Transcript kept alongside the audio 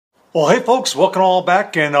Well, hey folks, welcome all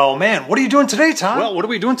back, and oh man, what are you doing today, Tom? Well, what are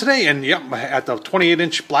we doing today? And yeah, at the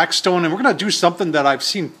 28-inch Blackstone, and we're going to do something that I've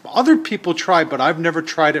seen other people try, but I've never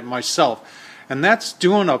tried it myself, and that's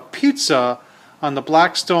doing a pizza on the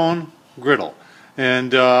Blackstone Griddle.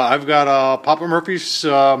 And I've got a Papa Murphy's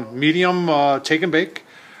medium take and bake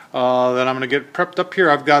that I'm going to get prepped up here.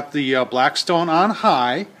 I've got the Blackstone on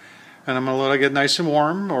high, and I'm going to let it get nice and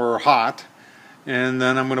warm or hot. And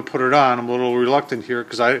then I'm going to put it on. I'm a little reluctant here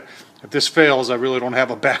because if this fails, I really don't have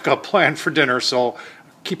a backup plan for dinner, so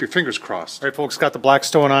keep your fingers crossed. All right, folks, got the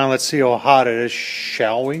Blackstone on. Let's see how hot it is,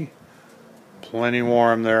 shall we? Plenty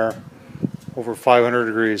warm there, over 500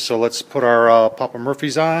 degrees. So let's put our Papa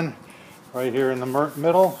Murphy's on right here in the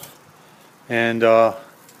middle and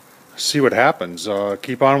see what happens.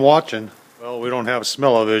 Keep on watching. Well, we don't have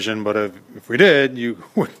smell-o-vision, but if we did, you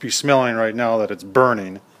would be smelling right now that it's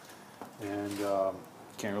burning. And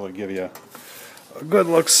can't really give you a good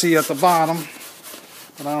look-see at the bottom.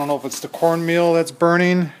 And I don't know if it's the cornmeal that's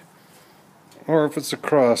burning or if it's the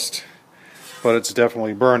crust, but it's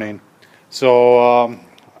definitely burning. So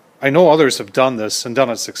I know others have done this and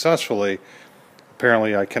done it successfully.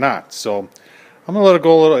 Apparently I cannot. So I'm going to let it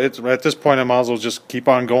go a little. At this point I might as well just keep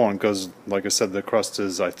on going because, like I said, the crust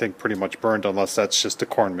is, I think, pretty much burned, unless that's just the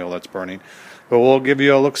cornmeal that's burning. But we'll give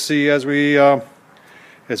you a look-see as we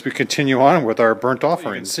continue on with our burnt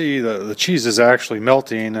offering. You can see the cheese is actually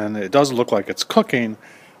melting, and it does look like it's cooking,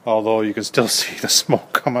 although you can still see the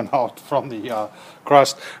smoke coming out from the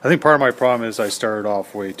crust. I think part of my problem is I started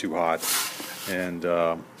off way too hot, and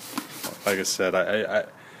like I said, I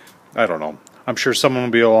don't know. I'm sure someone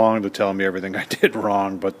will be along to tell me everything I did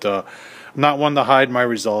wrong, but I'm not one to hide my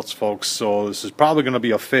results, folks, so this is probably going to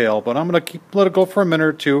be a fail, but I'm going to let it go for a minute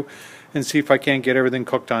or two and see if I can't get everything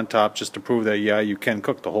cooked on top, just to prove that, yeah, you can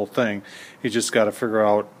cook the whole thing. You just got to figure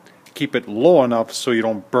out, keep it low enough so you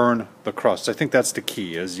don't burn the crust. I think that's the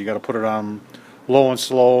key, is you got to put it on low and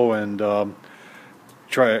slow, and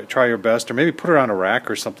try your best, or maybe put it on a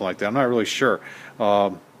rack or something like that. I'm not really sure,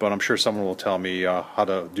 but I'm sure someone will tell me how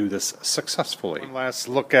to do this successfully. One last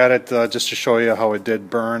look at it just to show you how it did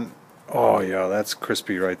burn. Oh yeah, that's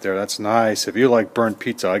crispy right there. That's nice. If you like burnt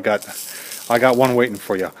pizza, I got one waiting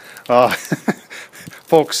for you.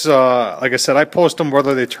 Folks, like I said, I post them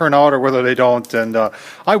whether they turn out or whether they don't, and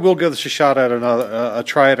I will give this a shot at another,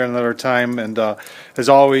 try it another time. And as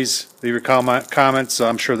always, leave your comments.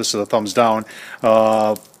 I'm sure this is a thumbs down.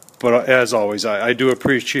 But as always, I do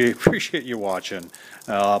appreciate you watching.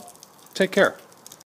 Take care.